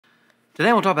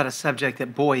Today we'll talk about a subject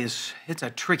that, boy, it's a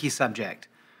tricky subject.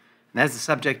 And that's the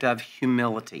subject of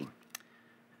humility.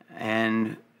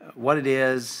 And what it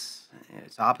is,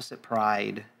 it's opposite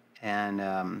pride. And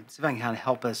see if I can kind of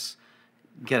help us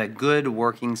get a good,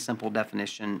 working, simple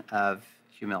definition of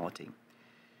humility.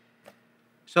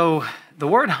 So the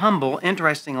word humble,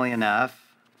 interestingly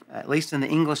enough, at least in the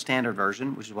English Standard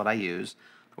Version, which is what I use,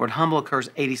 the word humble occurs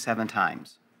 87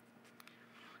 times.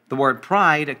 The word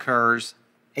pride occurs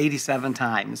 87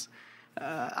 times.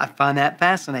 I find that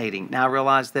fascinating. Now, I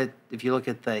realize that if you look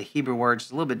at the Hebrew words,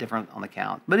 it's a little bit different on the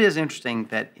count. But it is interesting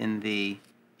that in the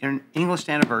English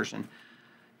Standard Version,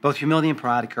 both humility and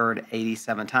pride occurred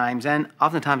 87 times, and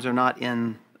oftentimes they're not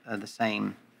in the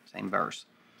same verse.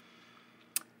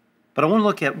 But I want to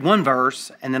look at one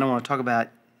verse, and then I want to talk about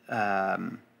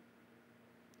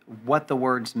what the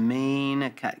words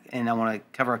mean, and I want to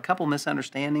cover a couple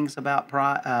misunderstandings about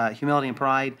humility and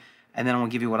pride, and then I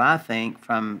want to give you what I think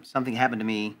from something that happened to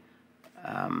me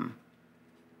a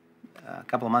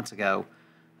couple of months ago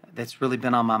that's really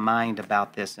been on my mind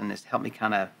about this, and it's helped me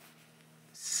kind of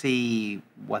see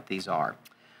what these are.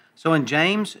 So in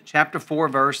James chapter 4,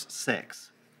 verse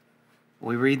 6,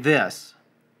 we read this.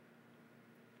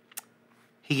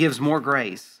 He gives more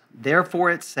grace. Therefore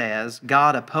it says,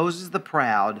 God opposes the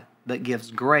proud, but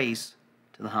gives grace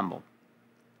to the humble.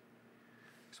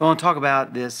 So I want to talk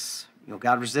about this.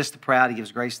 God resists the proud, he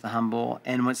gives grace to the humble.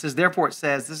 And when it says, therefore it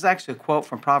says, this is actually a quote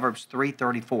from Proverbs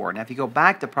 3:34. Now if you go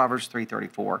back to Proverbs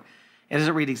 3:34, it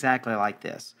doesn't read exactly like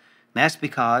this. And that's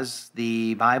because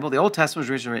the Bible, the Old Testament was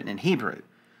originally written in Hebrew.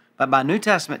 But by New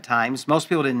Testament times, most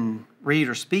people didn't read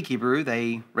or speak Hebrew.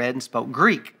 They read and spoke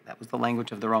Greek. That was the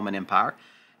language of the Roman Empire.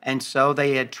 And so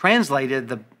they had translated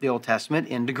the Old Testament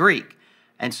into Greek.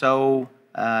 And so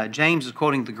James is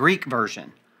quoting the Greek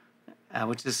version,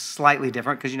 which is slightly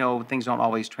different because, things don't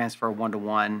always transfer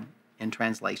one-to-one in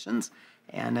translations.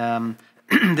 And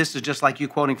this is just like you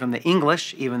quoting from the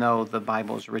English, even though the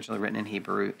Bible is originally written in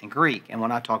Hebrew and Greek. And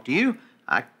when I talk to you,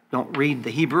 I don't read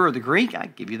the Hebrew or the Greek. I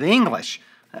give you the English.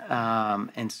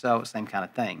 And so same kind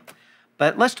of thing.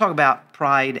 But let's talk about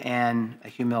pride and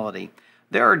humility.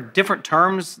 There are different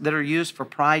terms that are used for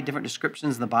pride, different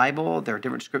descriptions in the Bible. There are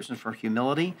different descriptions for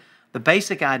humility. The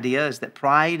basic idea is that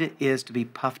pride is to be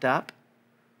puffed up,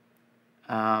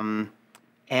 and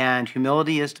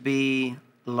humility is to be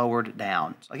lowered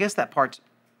down. So I guess that part's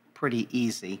pretty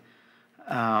easy.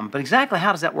 But exactly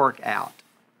how does that work out?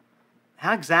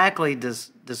 How exactly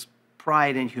does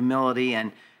pride and humility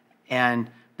and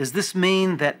does this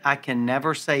mean that I can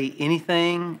never say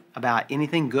anything about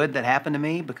anything good that happened to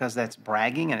me because that's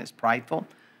bragging and it's prideful?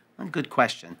 Well, good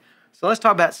question. So let's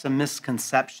talk about some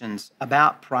misconceptions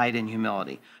about pride and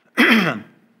humility.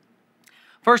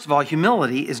 First of all,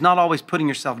 humility is not always putting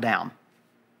yourself down.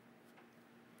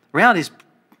 The reality is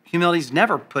humility is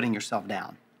never putting yourself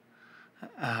down.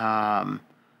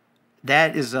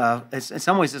 That is in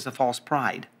some ways it's a false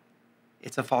pride.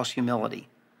 It's a false humility.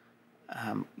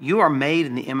 You are made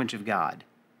in the image of God.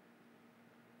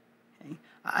 Okay?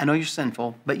 I know you're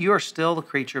sinful, but you are still the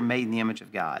creature made in the image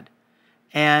of God.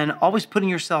 And always putting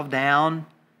yourself down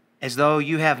as though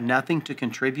you have nothing to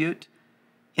contribute,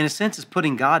 in a sense, is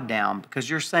putting God down because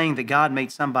you're saying that God made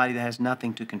somebody that has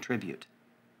nothing to contribute.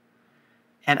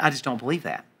 And I just don't believe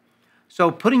that.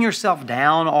 So putting yourself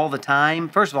down all the time,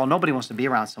 first of all, nobody wants to be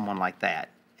around someone like that.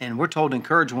 And we're told to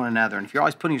encourage one another. And if you're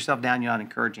always putting yourself down, you're not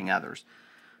encouraging others.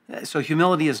 So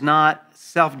humility is not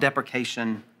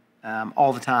self-deprecation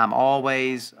all the time.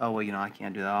 Always, oh, well, I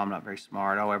can't do that. Oh, I'm not very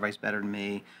smart. Oh, everybody's better than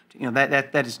me.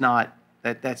 That is not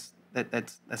that's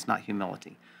not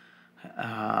humility.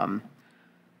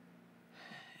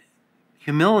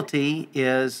 Humility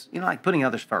is like putting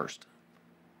others first.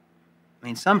 I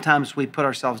mean, sometimes we put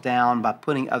ourselves down by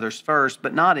putting others first,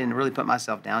 but not in really put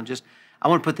myself down. Just I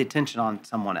want to put the attention on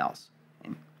someone else.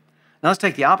 Okay? Now let's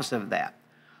take the opposite of that.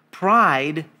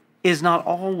 Pride is not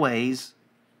always,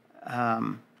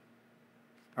 or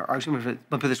let me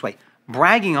put it this way,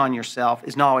 bragging on yourself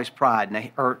is not always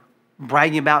pride, or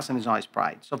bragging about something is not always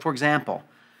pride. So for example,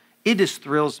 it just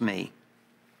thrills me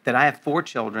that I have 4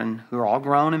 children who are all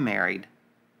grown and married,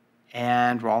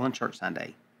 and we're all in church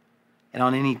Sunday. And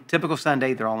on any typical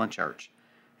Sunday, they're all in church.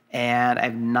 And I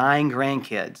have 9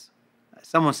 grandkids.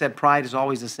 Someone said pride is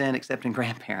always a sin except in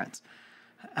grandparents.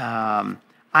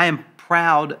 I am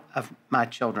proud of my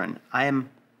children. I am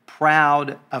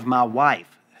proud of my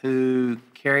wife who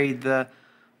carried the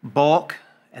bulk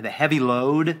and the heavy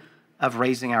load of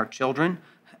raising our children.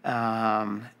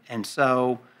 And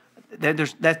so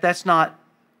that's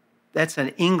an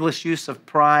English use of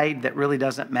pride that really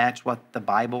doesn't match what the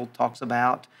Bible talks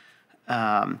about.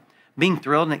 Being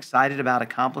thrilled and excited about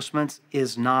accomplishments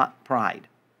is not pride.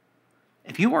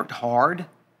 If you worked hard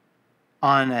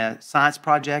on a science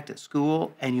project at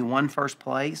school and you won first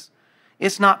place,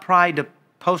 it's not pride to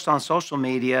post on social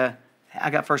media, I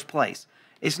got first place.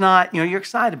 It's not, you're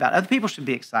excited about it. Other people should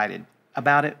be excited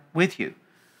about it with you.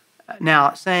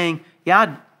 Now, saying, yeah,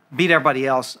 I beat everybody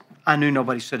else, I knew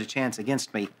nobody stood a chance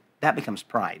against me, that becomes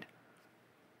pride.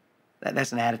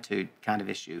 That's an attitude kind of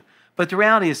issue. But the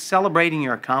reality is celebrating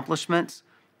your accomplishments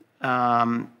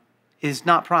is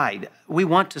not pride. We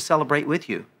want to celebrate with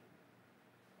you.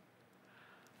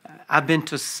 I've been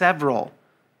to several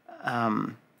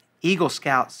Eagle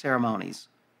Scout ceremonies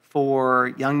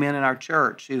for young men in our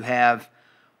church who have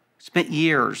spent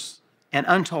years and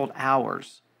untold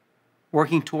hours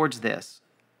working towards this,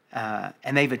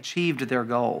 and they've achieved their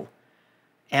goal.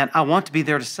 And I want to be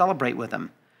there to celebrate with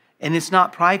them. And it's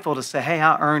not prideful to say, hey,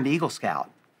 I earned Eagle Scout.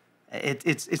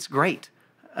 It's great.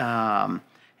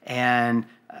 And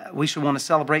we should want to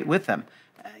celebrate with them.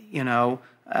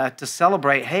 To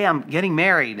celebrate, hey, I'm getting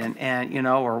married, and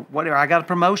or whatever, I got a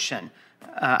promotion.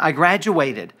 I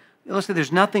graduated. Listen,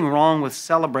 there's nothing wrong with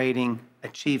celebrating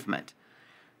achievement.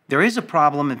 There is a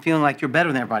problem in feeling like you're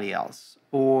better than everybody else.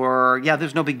 Or, yeah,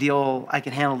 there's no big deal, I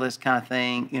can handle this kind of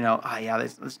thing.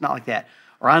 It's not like that.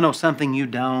 Or I know something you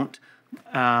don't.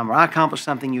 Or I accomplished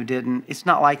something you didn't. It's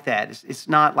not like that. It's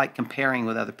not like comparing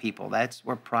with other people. That's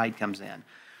where pride comes in.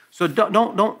 So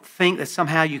don't think that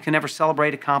somehow you can never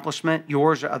celebrate accomplishment,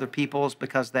 yours or other people's,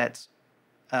 because that's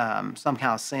some kind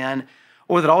of sin,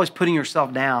 or that always putting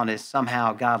yourself down is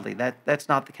somehow godly. That's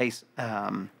not the case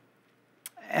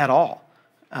at all.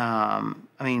 Not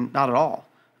at all.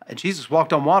 Jesus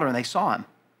walked on water and they saw him.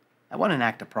 That wasn't an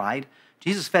act of pride.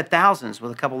 Jesus fed thousands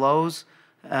with a couple loaves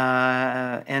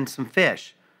and some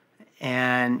fish,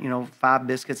 and 5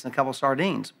 biscuits and a couple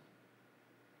sardines.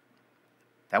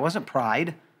 That wasn't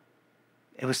pride.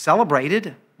 It was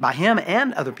celebrated by him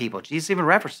and other people. Jesus even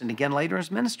referenced it again later in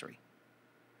his ministry.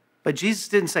 But Jesus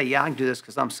didn't say, yeah, I can do this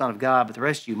because I'm Son of God, but the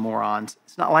rest of you morons,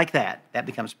 it's not like that. That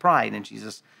becomes pride, and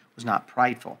Jesus was not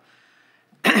prideful.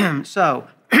 So,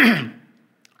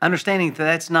 understanding that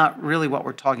that's not really what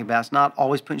we're talking about. It's not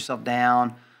always putting yourself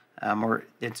down, or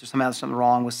it's somehow something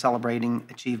wrong with celebrating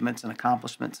achievements and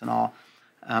accomplishments and all.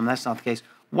 That's not the case.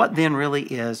 What then really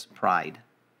is pride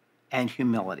and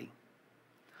humility?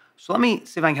 So let me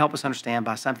see if I can help us understand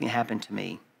by something that happened to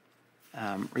me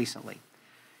recently.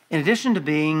 In addition to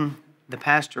being the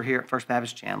pastor here at First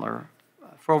Baptist Chandler,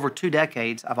 for over 2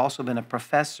 decades, I've also been a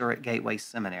professor at Gateway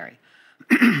Seminary.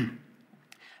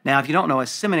 Now, if you don't know, a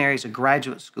seminary is a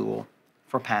graduate school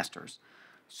for pastors.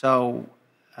 So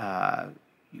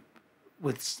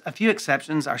with a few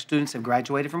exceptions, our students have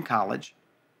graduated from college.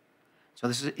 So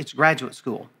it's graduate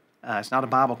school. It's not a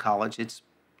Bible college. It's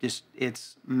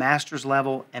master's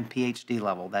level and PhD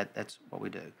level. That's what we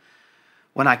do.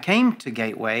 When I came to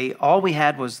Gateway, all we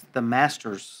had was the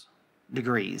master's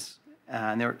degrees,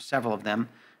 and there were several of them.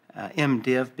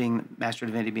 MDiv being Master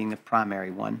of Divinity being the primary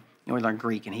one. We learn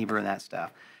Greek and Hebrew and that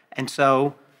stuff. And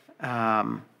so,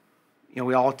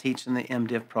 we all teach in the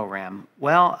MDiv program.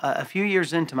 Well, a few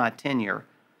years into my tenure,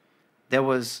 there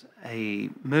was a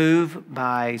move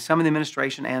by some of the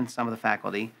administration and some of the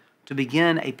faculty to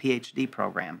begin a PhD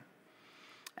program.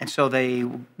 And so they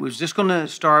was just going to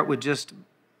start with just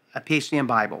a PhD in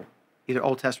Bible, either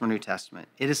Old Testament or New Testament.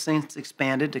 It has since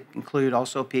expanded to include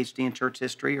also a PhD in church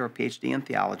history or a PhD in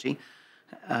theology.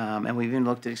 And we've even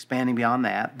looked at expanding beyond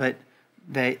that. But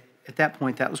at that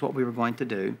point, that was what we were going to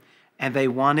do. And they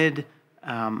wanted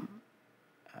a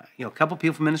couple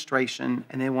people from administration,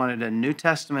 and they wanted a New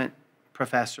Testament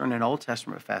professor and an Old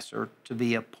Testament professor to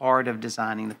be a part of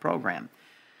designing the program.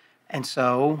 And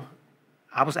so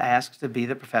I was asked to be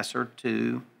the professor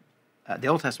the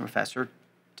Old Testament professor,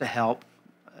 to help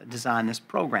design this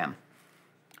program.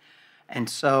 And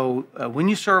so when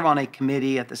you serve on a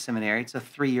committee at the seminary, it's a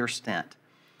 3-year stint.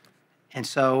 And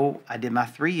so I did my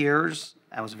 3 years.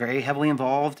 I was very heavily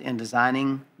involved in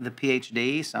designing the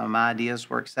PhD. Some of my ideas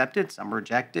were accepted, some were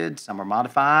rejected, some were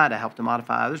modified. I helped to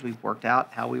modify others. We've worked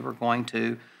out how we were going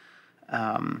to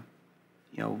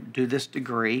do this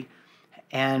degree.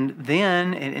 And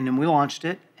then we launched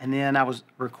it, and then I was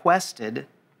requested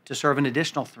to serve an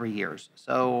additional 3 years.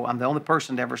 So I'm the only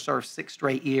person to ever serve 6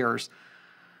 straight years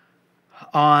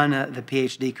on the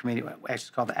PhD committee, actually it's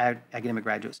called the Academic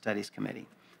Graduate Studies Committee.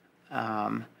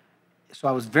 So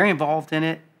I was very involved in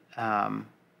it. I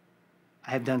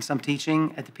have done some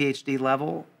teaching at the PhD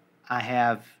level. I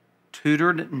have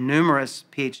tutored numerous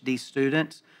PhD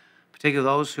students, particularly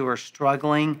those who are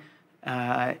struggling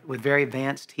with very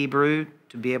advanced Hebrew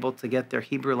to be able to get their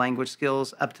Hebrew language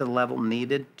skills up to the level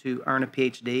needed to earn a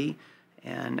PhD.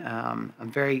 And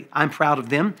I'm proud of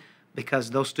them,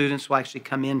 because those students will actually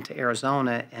come into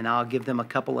Arizona, and I'll give them a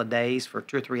couple of days for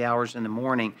 2 or 3 hours in the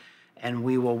morning, and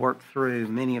we will work through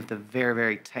many of the very,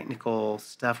 very technical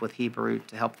stuff with Hebrew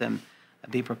to help them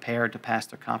be prepared to pass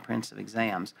their comprehensive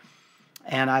exams.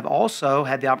 And I've also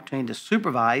had the opportunity to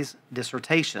supervise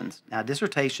dissertations. Now,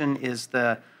 dissertation is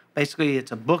basically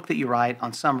it's a book that you write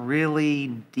on some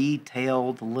really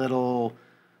detailed little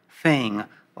thing.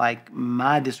 Like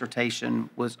my dissertation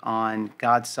was on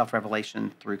God's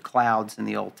self-revelation through clouds in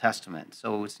the Old Testament.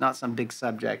 So it's not some big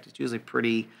subject. It's usually a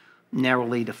pretty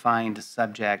narrowly defined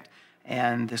subject.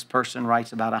 And this person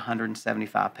writes about a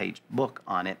 175-page book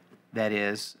on it that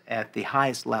is at the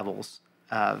highest levels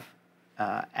of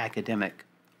academic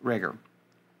rigor.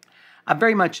 I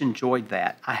very much enjoyed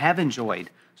that. I have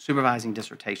enjoyed supervising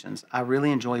dissertations. I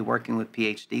really enjoy working with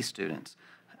PhD students.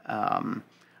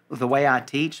 The way I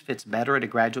teach fits better at a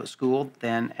graduate school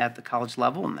than at the college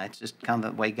level, and that's just kind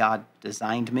of the way God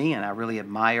designed me, and I really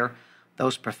admire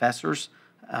those professors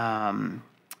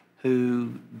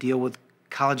who deal with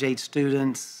college-age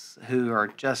students who are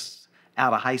just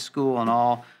out of high school and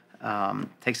all.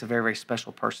 Takes a very, very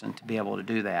special person to be able to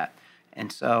do that.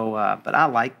 And so, but I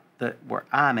like where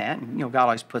I'm at, and God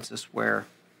always puts us where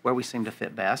we seem to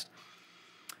fit best.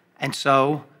 And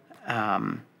so,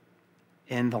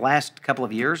 in the last couple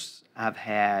of years, last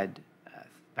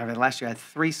year I had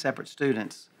 3 separate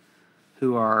students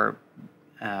who are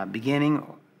beginning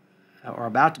or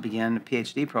about to begin a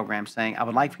PhD program saying, I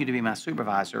would like for you to be my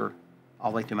supervisor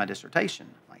all the way through my dissertation.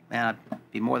 I'm like, man,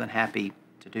 I'd be more than happy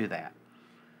to do that.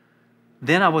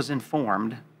 Then I was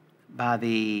informed by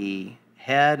the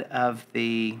head of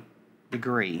the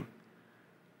degree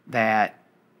that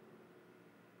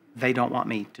they don't want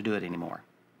me to do it anymore.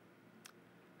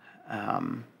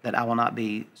 That I will not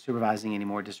be supervising any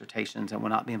more dissertations and will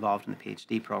not be involved in the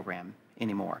PhD program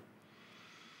anymore.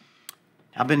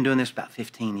 I've been doing this about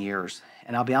 15 years,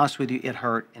 and I'll be honest with you, it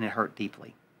hurt, and it hurt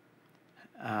deeply.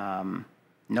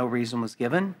 No reason was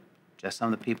given, just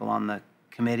some of the people on the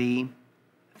committee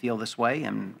feel this way,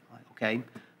 and okay,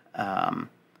 I'm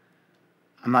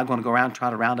not going to go around and try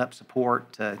to round up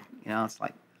support. It's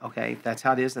like, okay, if that's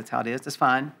how it is, that's how it is. That's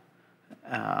fine.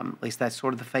 At least that's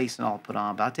sort of the face and all put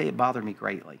on. But I'll tell you, it bothered me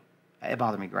greatly. It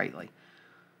bothered me greatly.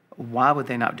 Why would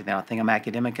they not do that? I think I'm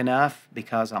academic enough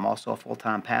because I'm also a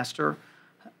full-time pastor.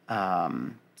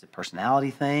 It's a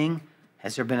personality thing.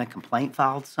 Has there been a complaint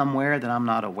filed somewhere that I'm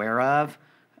not aware of?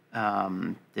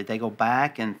 Did they go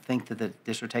back and think that the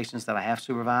dissertations that I have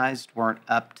supervised weren't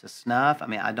up to snuff? I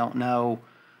mean, I don't know.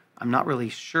 I'm not really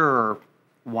sure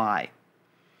why.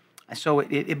 And so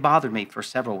it bothered me for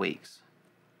several weeks.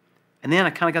 And then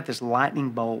I kind of got this lightning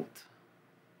bolt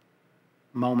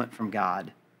moment from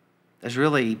God that's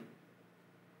really,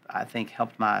 I think,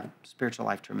 helped my spiritual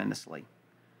life tremendously.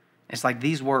 It's like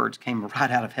these words came right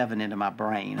out of heaven into my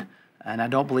brain. And I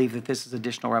don't believe that this is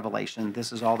additional revelation.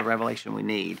 This is all the revelation we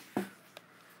need.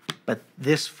 But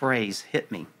this phrase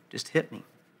hit me, just hit me.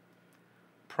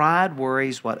 Pride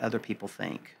worries what other people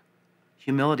think.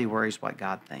 Humility worries what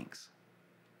God thinks.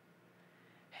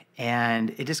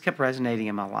 And it just kept resonating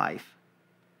in my life.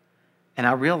 And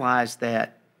I realized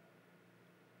that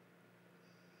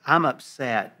I'm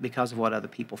upset because of what other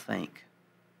people think.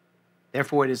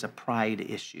 Therefore, it is a pride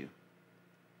issue.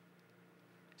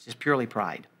 It's just purely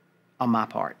pride on my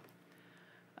part.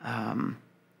 I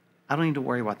don't need to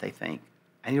worry what they think.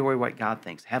 I need to worry what God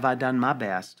thinks. Have I done my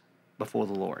best before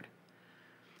the Lord?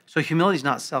 So humility is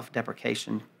not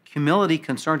self-deprecation. Humility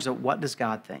concerns what does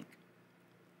God think?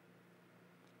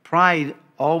 Pride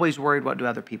always worried, what do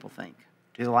other people think?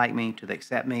 Do they like me? Do they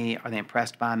accept me? Are they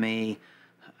impressed by me?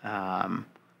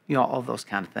 All those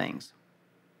kind of things.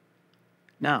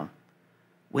 No.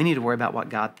 We need to worry about what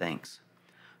God thinks.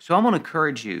 So I'm going to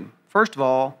encourage you, first of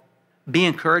all, be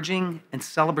encouraging and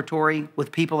celebratory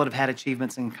with people that have had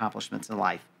achievements and accomplishments in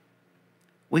life.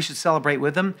 We should celebrate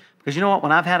with them because you know what?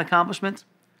 When I've had accomplishments,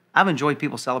 I've enjoyed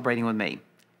people celebrating with me.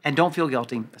 And don't feel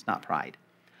guilty. That's not pride.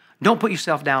 Don't put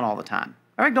yourself down all the time.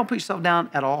 All right? Don't put yourself down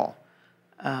at all.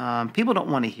 People don't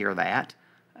want to hear that.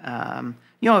 If I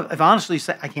honestly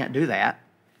say I can't do that,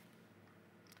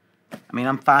 I mean,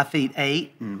 I'm 5'8",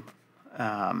 and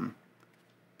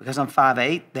because I'm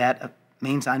 5'8", that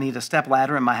means I need a step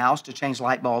ladder in my house to change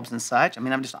light bulbs and such. I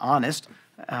mean, I'm just honest.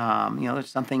 There's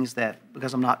some things that,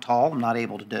 because I'm not tall, I'm not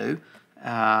able to do.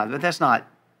 But that's not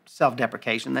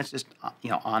self-deprecation. That's just,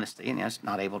 honesty, and I'm just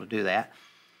not able to do that.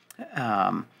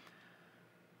 And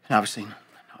obviously, I'm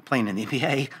not playing in the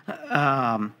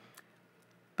NBA.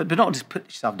 But don't just put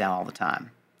yourself down all the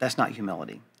time. That's not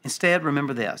humility. Instead,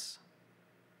 remember this.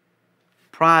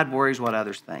 Pride worries what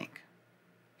others think.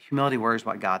 Humility worries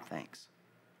what God thinks.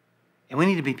 And we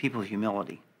need to be people of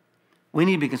humility. We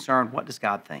need to be concerned, what does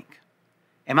God think?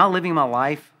 Am I living my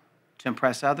life to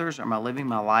impress others, or am I living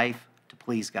my life to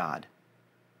please God?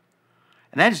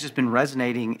 And that has just been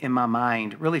resonating in my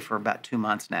mind really for about 2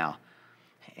 months now.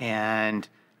 And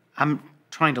I'm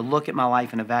trying to look at my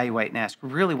life and evaluate and ask,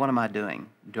 really, what am I doing?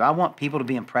 Do I want people to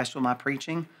be impressed with my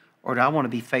preaching, or do I want to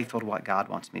be faithful to what God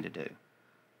wants me to do?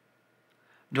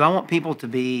 Do I want people to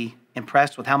be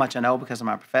impressed with how much I know because I'm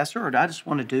a professor, or do I just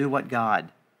want to do what God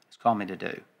has called me to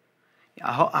do?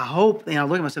 I hope, look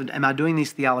at myself, am I doing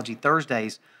these Theology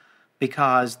Thursdays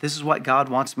because this is what God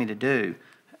wants me to do?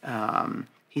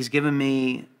 He's given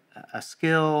me a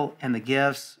skill and the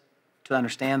gifts to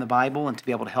understand the Bible and to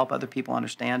be able to help other people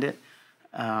understand it.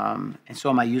 And so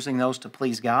am I using those to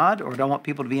please God, or do I want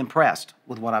people to be impressed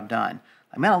with what I've done?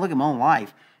 Like, man, I look at my own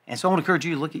life. And so I want to encourage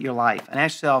you to look at your life and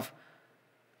ask yourself,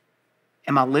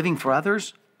 am I living for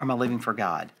others, or am I living for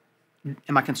God?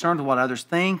 Am I concerned with what others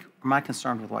think, or am I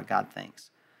concerned with what God thinks?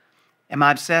 Am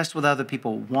I obsessed with what other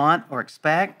people want or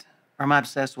expect, or am I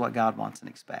obsessed with what God wants and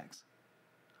expects?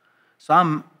 So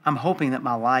I'm hoping that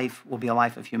my life will be a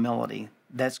life of humility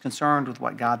that's concerned with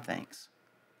what God thinks,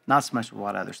 not so much with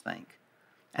what others think.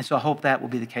 And so I hope that will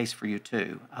be the case for you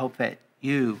too. I hope that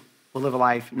you will live a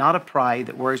life not of pride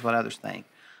that worries what others think,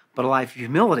 but a life of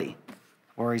humility that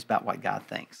worries about what God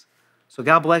thinks. So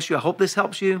God bless you. I hope this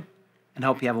helps you, and I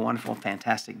hope you have a wonderful,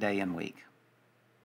 fantastic day and week.